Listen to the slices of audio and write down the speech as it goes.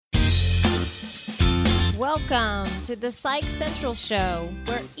Welcome to the Psych Central Show,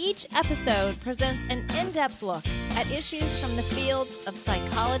 where each episode presents an in-depth look at issues from the fields of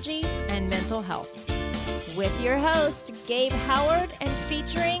psychology and mental health. With your host, Gabe Howard, and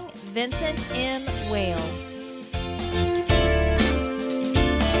featuring Vincent M. Wales.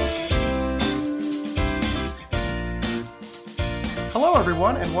 Hello,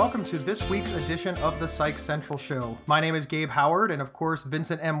 everyone, and welcome to this week's edition of the Psych Central Show. My name is Gabe Howard, and of course,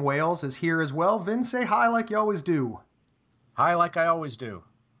 Vincent M. Wales is here as well. Vince, say hi like you always do. Hi, like I always do.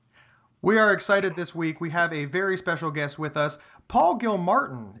 We are excited this week. We have a very special guest with us. Paul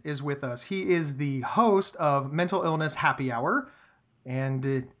Gilmartin is with us. He is the host of Mental Illness Happy Hour. And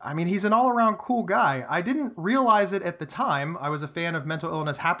he's an all-around cool guy. I didn't realize it at the time. I was a fan of Mental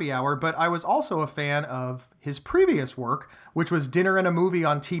Illness Happy Hour, but I was also a fan of his previous work, which was Dinner and a Movie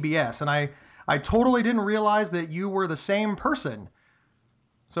on TBS. And I totally didn't realize that you were the same person.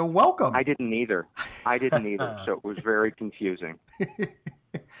 So welcome. I didn't either. So it was very confusing.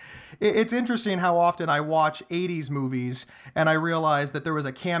 It's interesting how often I watch 80s movies and I realize that there was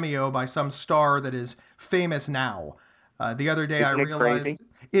a cameo by some star that is famous now. The other day I realized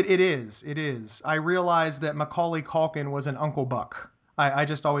it is. I realized that Macaulay Culkin was an Uncle Buck. I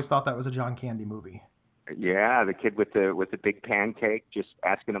just always thought that was a John Candy movie. Yeah, the kid with the big pancake, just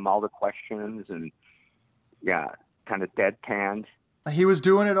asking him all the questions and kind of deadpanned. He was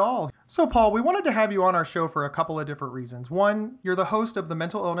doing it all. So Paul, we wanted to have you on our show for a couple of different reasons. One, you're the host of the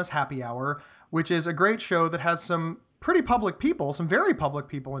Mental Illness Happy Hour, which is a great show that has some pretty public people, some very public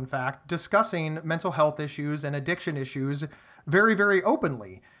people, in fact, discussing mental health issues and addiction issues very, very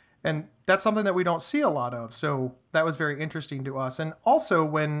openly. And that's something that we don't see a lot of. So that was very interesting to us. And also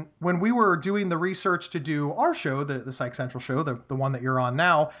when we were doing the research to do our show, the Psych Central show, the one that you're on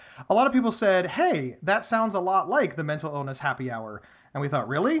now, a lot of people said, hey, that sounds a lot like the Mental Illness Happy Hour. And we thought,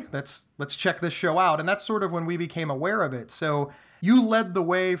 really? Let's check this show out. And that's sort of when we became aware of it. So you led the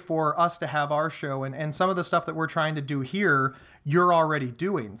way for us to have our show, and some of the stuff that we're trying to do here, you're already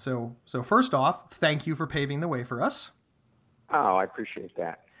doing. So first off, thank you for paving the way for us. Oh, I appreciate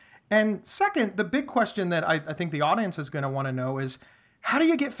that. And second, the big question that I think the audience is going to want to know is, how do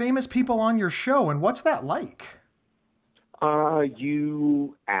you get famous people on your show, and what's that like?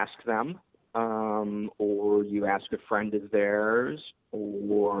 You ask them, or you ask a friend of theirs,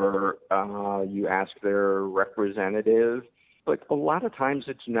 or you ask their representative. But a lot of times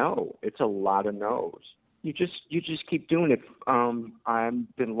it's no. It's a lot of no's. You just keep doing it.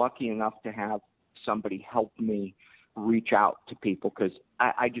 I've been lucky enough to have somebody help me reach out to people because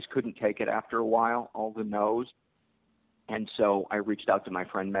I just couldn't take it after a while, all the no's. And so I reached out to my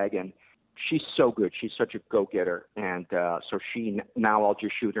friend Megan. She's so good. She's such a go-getter. And so now I'll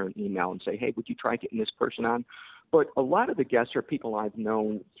just shoot her an email and say, hey, would you try getting this person on? But a lot of the guests are people I've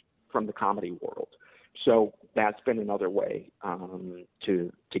known from the comedy world. So that's been another way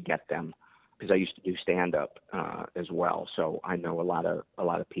to get them, because I used to do stand-up as well. So I know a lot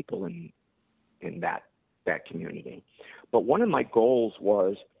of people in that community. But one of my goals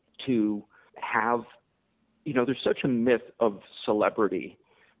was to have, there's such a myth of celebrity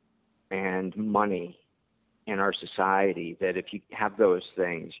and money in our society that if you have those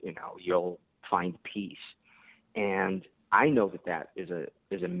things, you'll find peace. And I know that is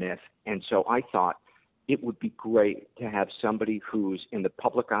a myth. And so I thought it would be great to have somebody who's in the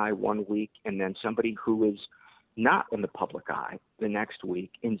public eye one week and then somebody who is not in the public eye the next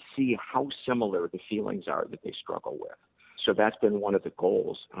week and see how similar the feelings are that they struggle with. So that's been one of the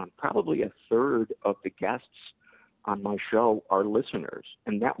goals. Probably a third of the guests on my show are listeners,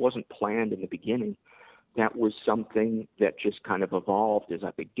 and that wasn't planned in the beginning. That was something that just kind of evolved as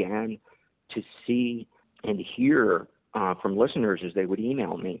I began to see and hear from listeners as they would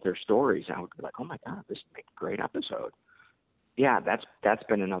email me their stories. I would be like, oh my God, this would make a great episode. Yeah, that's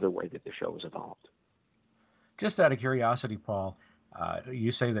been another way that the show has evolved. Just out of curiosity, Paul,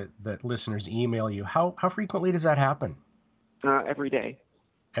 you say that listeners email you. How frequently does that happen? Every day.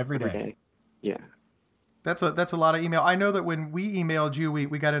 Every day. Yeah. That's a lot of email. I know that when we emailed you,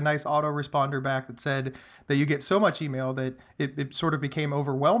 we got a nice autoresponder back that said that you get so much email that it sort of became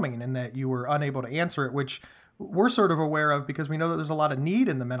overwhelming and that you were unable to answer it, which we're sort of aware of because we know that there's a lot of need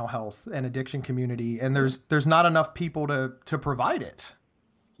in the mental health and addiction community, and there's not enough people to provide it.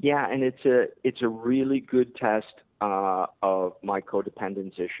 Yeah, and it's a really good test of my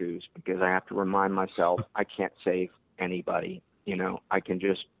codependence issues, because I have to remind myself I can't save anybody. I can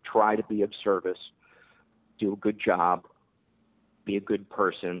just try to be of service, do a good job, be a good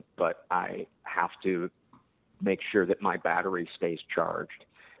person, but I have to make sure that my battery stays charged.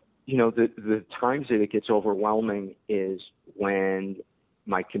 The times that it gets overwhelming is when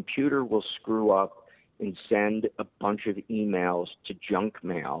my computer will screw up and send a bunch of emails to junk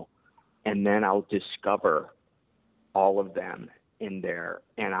mail, and then I'll discover all of them in there,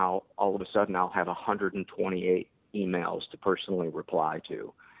 and all of a sudden I'll have 128 emails to personally reply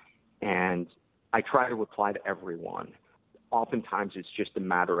to. And I try to reply to everyone. Oftentimes it's just a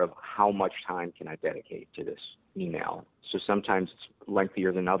matter of how much time can I dedicate to this email. So sometimes it's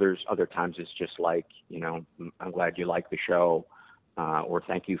lengthier than others. Other times it's just like, I'm glad you like the show, or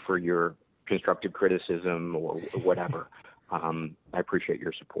thank you for your constructive criticism, or whatever. I appreciate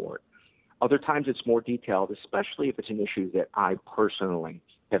your support. Other times it's more detailed, especially if it's an issue that I personally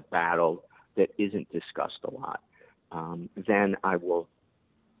have battled that isn't discussed a lot. Then I will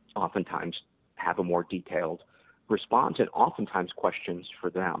oftentimes have a more detailed response, and oftentimes questions for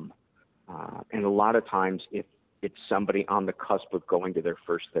them. And a lot of times, if it's somebody on the cusp of going to their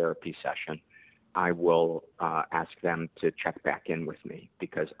first therapy session, I will ask them to check back in with me,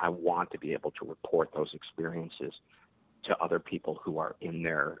 because I want to be able to report those experiences to other people who are in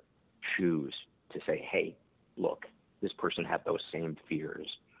their shoes, to say, hey, look, this person had those same fears,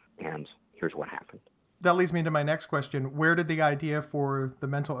 and here's what happened. That leads me to my next question. Where did the idea for the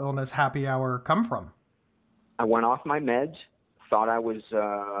mental illness happy hour come from? I went off my meds, thought I was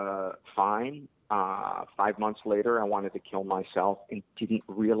fine. 5 months later, I wanted to kill myself and didn't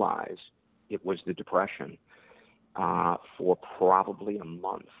realize it was the depression for probably a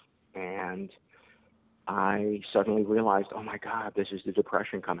month. And I suddenly realized, oh my God, this is the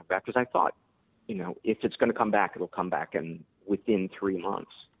depression coming back. Because I thought, if it's going to come back, it'll come back within 3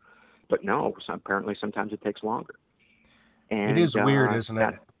 months. But no, apparently sometimes it takes longer. And, it is weird, isn't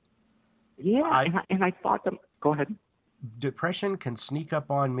it? Yeah, and I thought, go ahead. Depression can sneak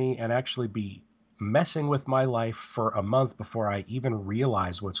up on me and actually be messing with my life for a month before I even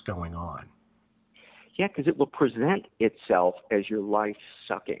realize what's going on. Yeah, because it will present itself as your life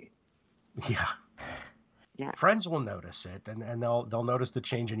sucking. Yeah. Yeah. Friends will notice it, and they'll notice the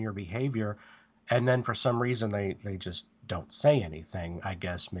change in your behavior, and then for some reason they just don't say anything, I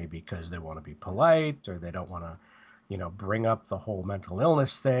guess maybe because they want to be polite, or they don't want to, bring up the whole mental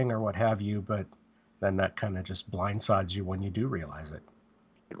illness thing or what have you, but then that kind of just blindsides you when you do realize it.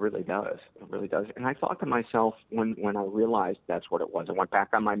 It really does. It really does. And I thought to myself, when I realized that's what it was, I went back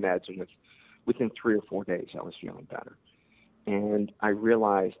on my meds, and within 3 or 4 days I was feeling better. And I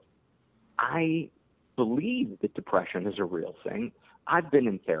realized I believe that depression is a real thing. I've been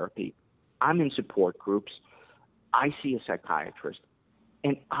in therapy. I'm in support groups. I see a psychiatrist,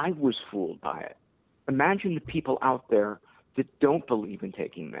 and I was fooled by it. Imagine the people out there that don't believe in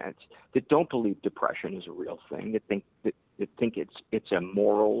taking meds, that don't believe depression is a real thing, that think it's a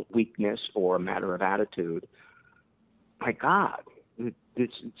moral weakness or a matter of attitude. My God,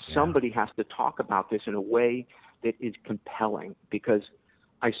 somebody has to talk about this in a way that is compelling, because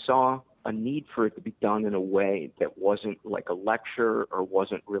I saw a need for it to be done in a way that wasn't like a lecture, or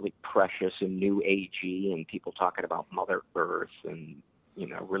wasn't really precious and new agey and people talking about Mother Earth and,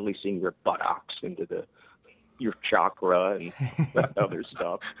 releasing your buttocks into your chakra and that other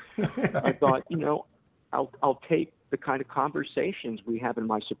stuff. I thought, I'll take the kind of conversations we have in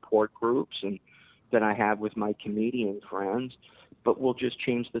my support groups and that I have with my comedian friends, but we'll just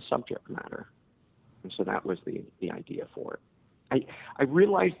change the subject matter. And so that was the idea for it. I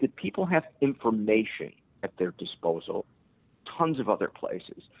realized that people have information at their disposal, tons of other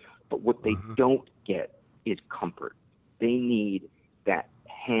places, but what they don't get is comfort. They need that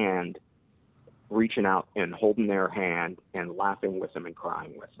hand reaching out and holding their hand and laughing with them and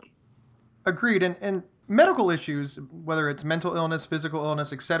crying with them. Agreed. And medical issues, whether it's mental illness, physical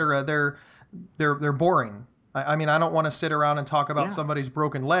illness, etc., they're boring. I mean, I don't want to sit around and talk about somebody's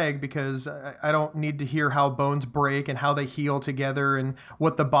broken leg, because I don't need to hear how bones break and how they heal together and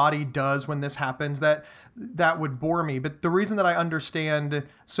what the body does when this happens. That would bore me. But the reason that I understand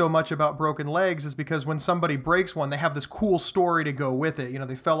so much about broken legs is because when somebody breaks one, they have this cool story to go with it.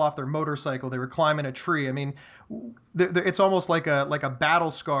 They fell off their motorcycle, they were climbing a tree. I mean, it's almost like a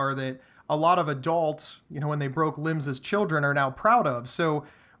battle scar that a lot of adults, when they broke limbs as children, are now proud of. So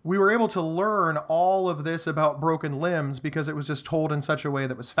we were able to learn all of this about broken limbs because it was just told in such a way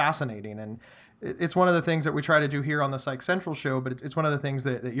that was fascinating. And it's one of the things that we try to do here on the Psych Central show, but it's one of the things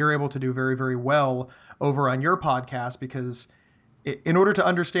that you're able to do very, very well over on your podcast, because in order to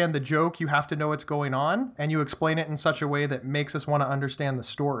understand the joke, you have to know what's going on, and you explain it in such a way that makes us want to understand the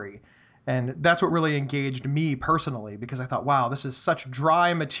story. And that's what really engaged me personally, because I thought, wow, this is such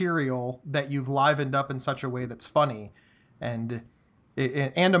dry material that you've livened up in such a way that's funny and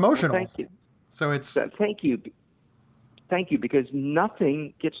emotional. Well, thank you. So it's thank you, because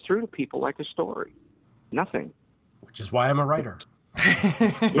nothing gets through to people like a story. Nothing. Which is why I'm a writer.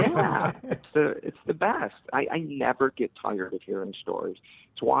 Yeah, it's the best. I never get tired of hearing stories.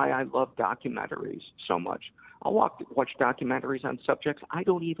 It's why I love documentaries so much. I'll watch documentaries on subjects I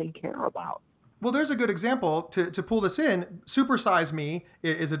don't even care about. Well, there's a good example to pull this in. Super Size Me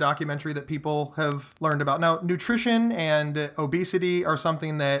is a documentary that people have learned about. Now, nutrition and obesity are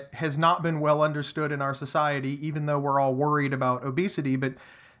something that has not been well understood in our society, even though we're all worried about obesity. But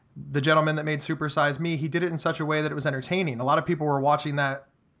the gentleman that made Super Size Me, he did it in such a way that it was entertaining. A lot of people were watching that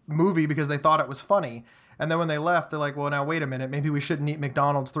movie because they thought it was funny. And then when they left, they're like, well, now wait a minute, maybe we shouldn't eat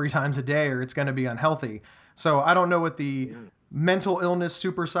McDonald's 3 times a day or it's going to be unhealthy. So I don't know what the Yeah. mental illness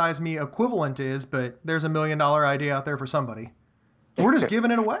Super Size Me equivalent is, but there's $1 million idea out there for somebody. We're just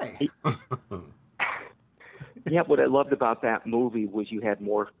giving it away. Yeah, what I loved about that movie was you had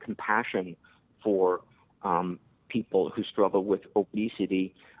more compassion for people who struggle with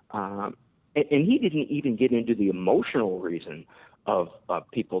obesity. And he didn't even get into the emotional reason of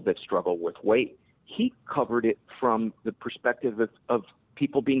people that struggle with weight. He covered it from the perspective of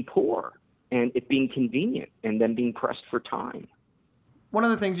people being poor and it being convenient and then being pressed for time. One of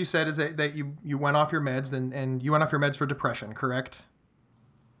the things you said is that you went off your meds and you went off your meds for depression, correct?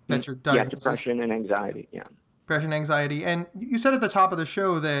 That's your Yeah, diagnosis? depression and anxiety. Yeah. Depression, anxiety. And you said at the top of the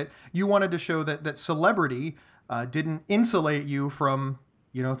show that you wanted to show that celebrity didn't insulate you from,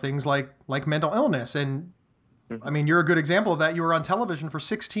 things like mental illness. And I Mhm. mean, you're a good example of that. You were on television for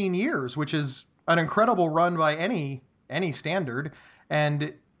 16 years, which is an incredible run by any standard,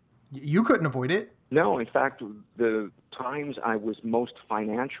 and you couldn't avoid it. No, in fact, the times I was most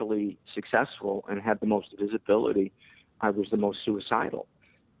financially successful and had the most visibility, I was the most suicidal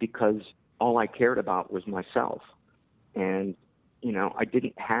because all I cared about was myself. And, I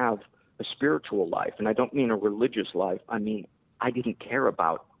didn't have a spiritual life. And I don't mean a religious life. I mean, I didn't care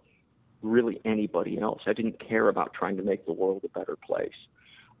about really anybody else. I didn't care about trying to make the world a better place.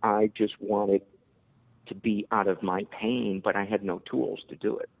 I just wanted to be out of my pain, but I had no tools to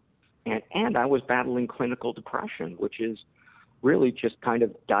do it. And I was battling clinical depression, which is really just kind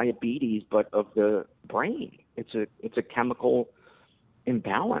of diabetes, but of the brain. It's a chemical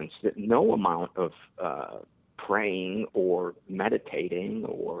imbalance that no amount of praying or meditating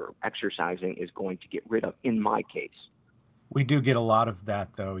or exercising is going to get rid of. In my case, We do get a lot of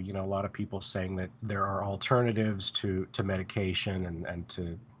that, though. A lot of people saying that there are alternatives to medication and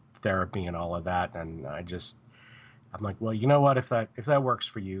to therapy and all of that. And I'm like, well, you know what? If that works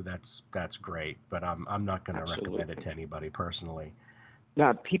for you, that's great. But I'm not going to recommend it absolutely. to anybody personally.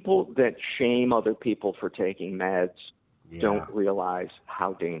 Now, people that shame other people for taking meds Yeah. don't realize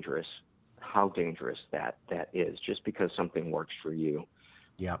how dangerous that is. Just because something works for you,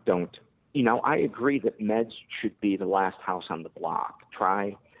 Yep. don't. I agree that meds should be the last house on the block.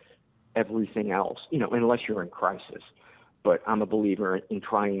 Try everything else, unless you're in crisis. But I'm a believer in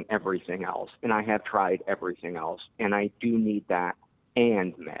trying everything else, and I have tried everything else, and I do need that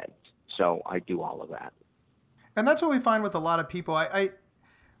and meds. So I do all of that. And that's what we find with a lot of people. I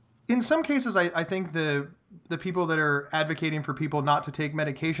in some cases, I think the people that are advocating for people not to take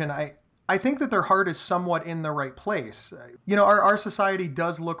medication, I think that their heart is somewhat in the right place. Our society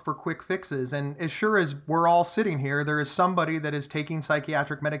does look for quick fixes, and as sure as we're all sitting here, there is somebody that is taking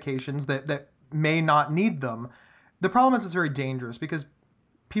psychiatric medications that may not need them. The problem is it's very dangerous because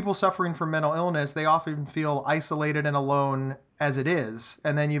people suffering from mental illness, they often feel isolated and alone as it is.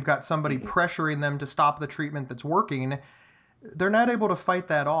 And then you've got somebody Hmm. pressuring them to stop the treatment that's working. They're not able to fight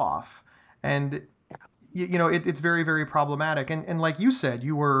that off. And it's very, very problematic. And like you said,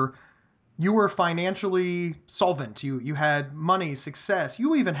 you were financially solvent. You had money, success.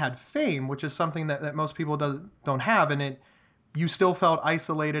 You even had fame, which is something that most people don't have. And you still felt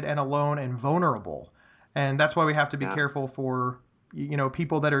isolated and alone and vulnerable. And that's why we have to be Yeah. careful for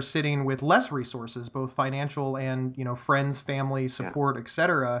people that are sitting with less resources, both financial and friends, family, Yeah. support,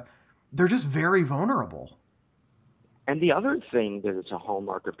 etc. They're just very vulnerable. And the other thing that is a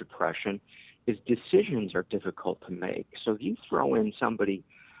hallmark of depression is decisions are difficult to make. So if you throw in somebody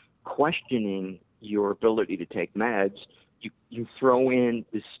questioning your ability to take meds, you throw in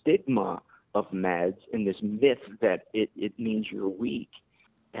the stigma of meds and this myth that it means you're weak.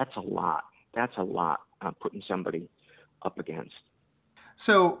 That's a lot. That's a lot putting somebody up against.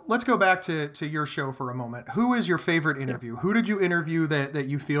 So let's go back to your show for a moment. Who is your favorite Yeah. interview? Who did you interview that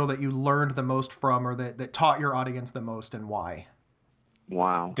you feel that you learned the most from, or that taught your audience the most, and why?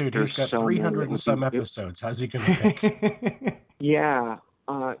 Wow. Dude, he's There's got so many. 300 It and would be. some episodes. How's he going to pick? Yeah.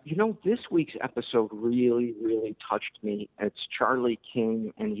 This week's episode really, really touched me. It's Charlie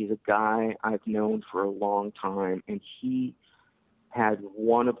King, and he's a guy I've known for a long time, and he had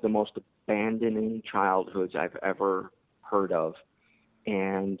one of the most abandoning childhoods I've ever heard of.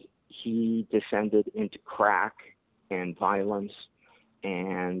 and he descended into crack and violence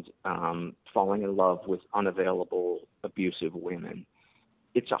and falling in love with unavailable, abusive women.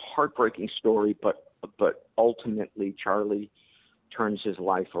 It's a heartbreaking story, but ultimately Charlie turns his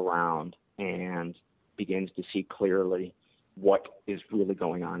life around and begins to see clearly what is really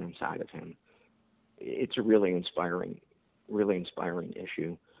going on inside of him. It's a really inspiring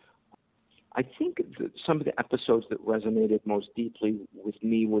issue. I think that some of the episodes that resonated most deeply with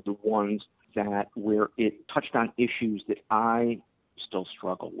me were the ones that where it touched on issues that I still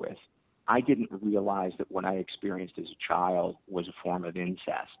struggle with. I didn't realize that what I experienced as a child was a form of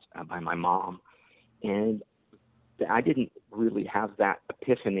incest by my mom. And I didn't really have that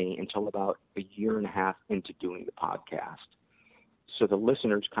epiphany until about a year and a half into doing the podcast. So the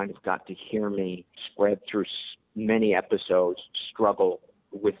listeners kind of got to hear me spread through many episodes, struggle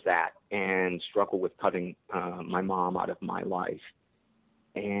with that and struggle with cutting my mom out of my life.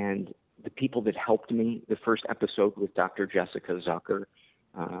 And the people that helped me, the first episode with Dr. Jessica Zucker,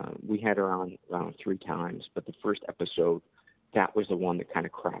 we had her on around 3 times, but the first episode, that was the one that kind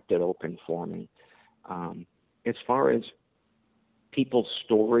of cracked it open for me. As far as people's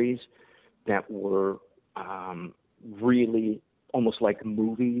stories that were really almost like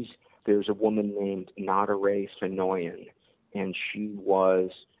movies, there's a woman named Nadare Fenoyan, and she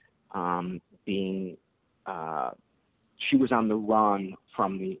was she was on the run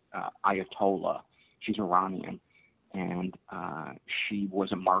from the Ayatollah. She's Iranian, and she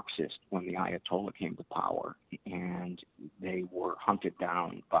was a Marxist when the Ayatollah came to power, and they were hunted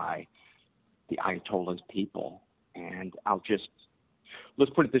down by the Ayatollah's people. And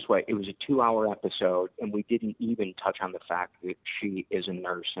let's put it this way, it was a 2-hour episode, and we didn't even touch on the fact that she is a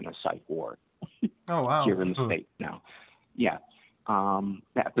nurse in a psych ward. Oh, wow. Here in the States now. Yeah.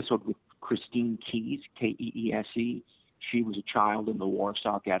 The episode with Christine Keese, Keese, she was a child in the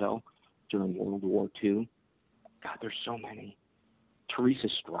Warsaw Ghetto during World War II. God, there's so many. Teresa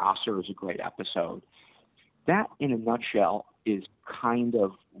Strasser is a great episode. That, in a nutshell, is kind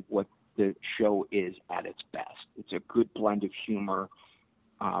of what the show is at its best. It's a good blend of humor,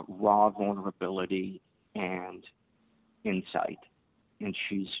 raw vulnerability, and insight. And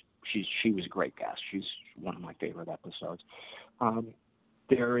she was a great guest. She's one of my favorite episodes.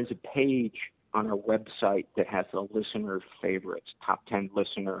 There is a page on our website that has the listener favorites, top 10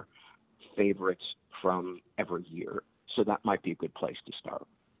 listener favorites from every year. So that might be a good place to start.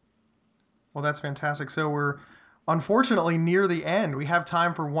 Well, that's fantastic. So we're unfortunately near the end. We have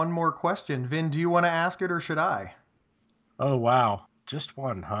time for one more question. Vin, do you want to ask it or should I? Oh, wow. Just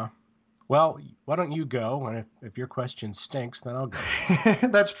one, huh? Well, why don't you go? And if your question stinks, then I'll go.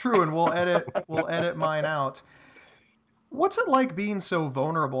 That's true. And we'll edit mine out. What's it like being so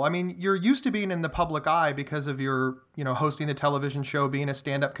vulnerable? I mean, you're used to being in the public eye because of your, hosting the television show, being a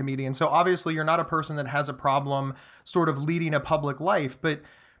stand-up comedian. So obviously you're not a person that has a problem sort of leading a public life, but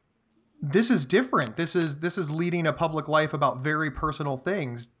this is different. This is leading a public life about very personal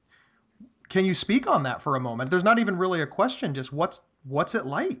things. Can you speak on that for a moment? There's not even really a question, just what's it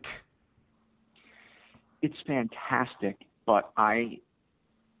like? It's fantastic, but I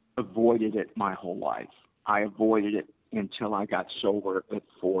avoided it my whole life. I avoided it until I got sober at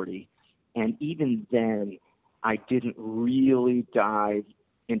 40. And even then, I didn't really dive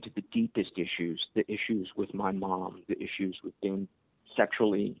into the deepest issues, the issues with my mom, the issues with being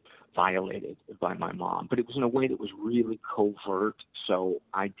sexually violated by my mom. But it was in a way that was really covert, so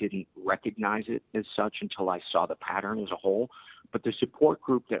I didn't recognize it as such until I saw the pattern as a whole. But the support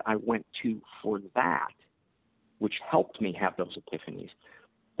group that I went to for that, which helped me have those epiphanies,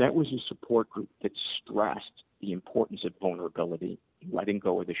 that was a support group that stressed the importance of vulnerability, letting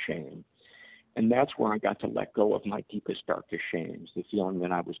go of the shame. And that's where I got to let go of my deepest, darkest shames, the feeling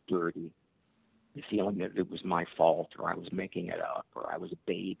that I was dirty, the feeling that it was my fault, or I was making it up, or I was a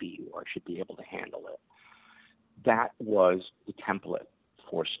baby, or I should be able to handle it. That was the template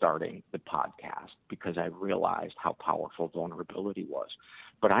for starting the podcast, because I realized how powerful vulnerability was.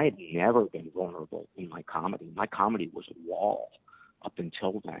 But I had never been vulnerable in my comedy. My comedy was a wall up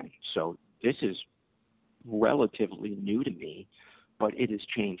until then. So this is relatively new to me, but it has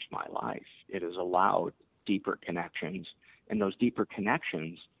changed my life. It has allowed deeper connections, and those deeper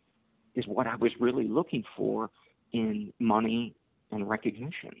connections is what I was really looking for in money and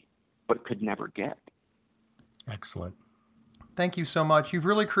recognition, but could never get. Excellent. Thank you so much. You've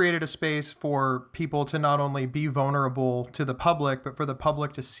really created a space for people to not only be vulnerable to the public, but for the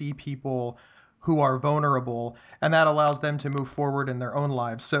public to see people who are vulnerable, and that allows them to move forward in their own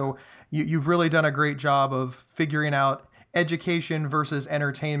lives. So you've really done a great job of figuring out education versus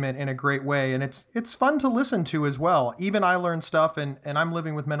entertainment in a great way. And it's fun to listen to as well. Even I learn stuff, and I'm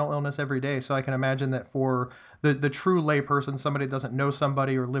living with mental illness every day. So I can imagine that for the true layperson, somebody that doesn't know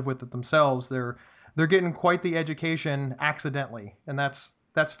somebody or live with it themselves, they're getting quite the education accidentally. And that's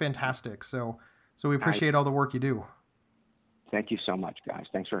fantastic. So we appreciate all the work you do. Thank you so much, guys.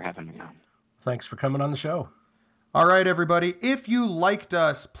 Thanks for having me on. Thanks for coming on the show. All right, everybody. If you liked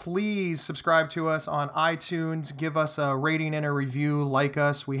us, please subscribe to us on iTunes. Give us a rating and a review. Like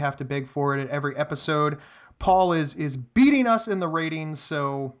us. We have to beg for it at every episode. Paul is beating us in the ratings,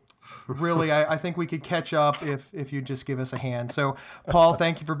 so really, I think we could catch up if you just give us a hand. So, Paul,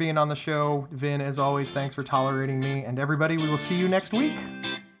 thank you for being on the show. Vin, as always, thanks for tolerating me. And everybody, we will see you next week.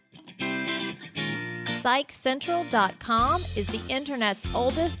 PsychCentral.com is the internet's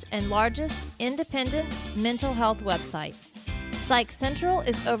oldest and largest independent mental health website. Psych Central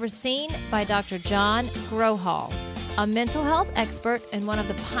is overseen by Dr. John Grohol, a mental health expert and one of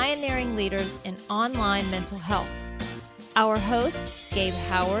the pioneering leaders in online mental health. Our host, Gabe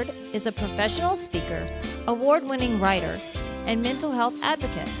Howard, is a professional speaker, award-winning writer, and mental health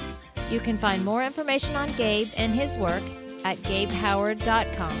advocate. You can find more information on Gabe and his work at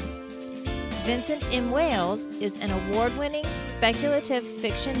GabeHoward.com. Vincent M. Wales is an award-winning speculative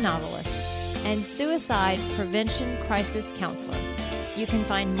fiction novelist and suicide prevention crisis counselor. You can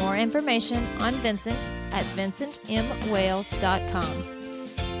find more information on Vincent at vincentmwales.com.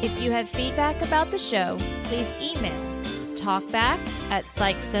 If you have feedback about the show, please email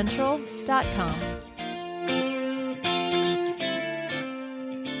talkback@psychcentral.com.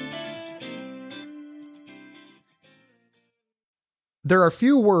 There are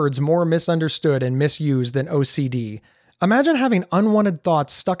few words more misunderstood and misused than OCD. Imagine having unwanted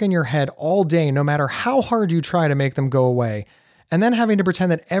thoughts stuck in your head all day no matter how hard you try to make them go away, and then having to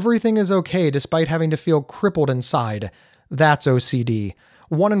pretend that everything is okay despite having to feel crippled inside. That's OCD.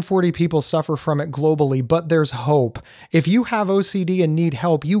 1 in 40 people suffer from it globally, but there's hope. If you have OCD and need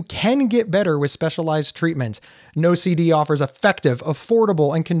help, you can get better with specialized treatment. NoCD offers effective,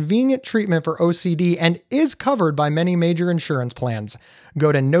 affordable, and convenient treatment for OCD and is covered by many major insurance plans.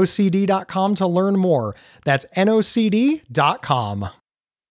 Go to nocd.com to learn more. That's nocd.com.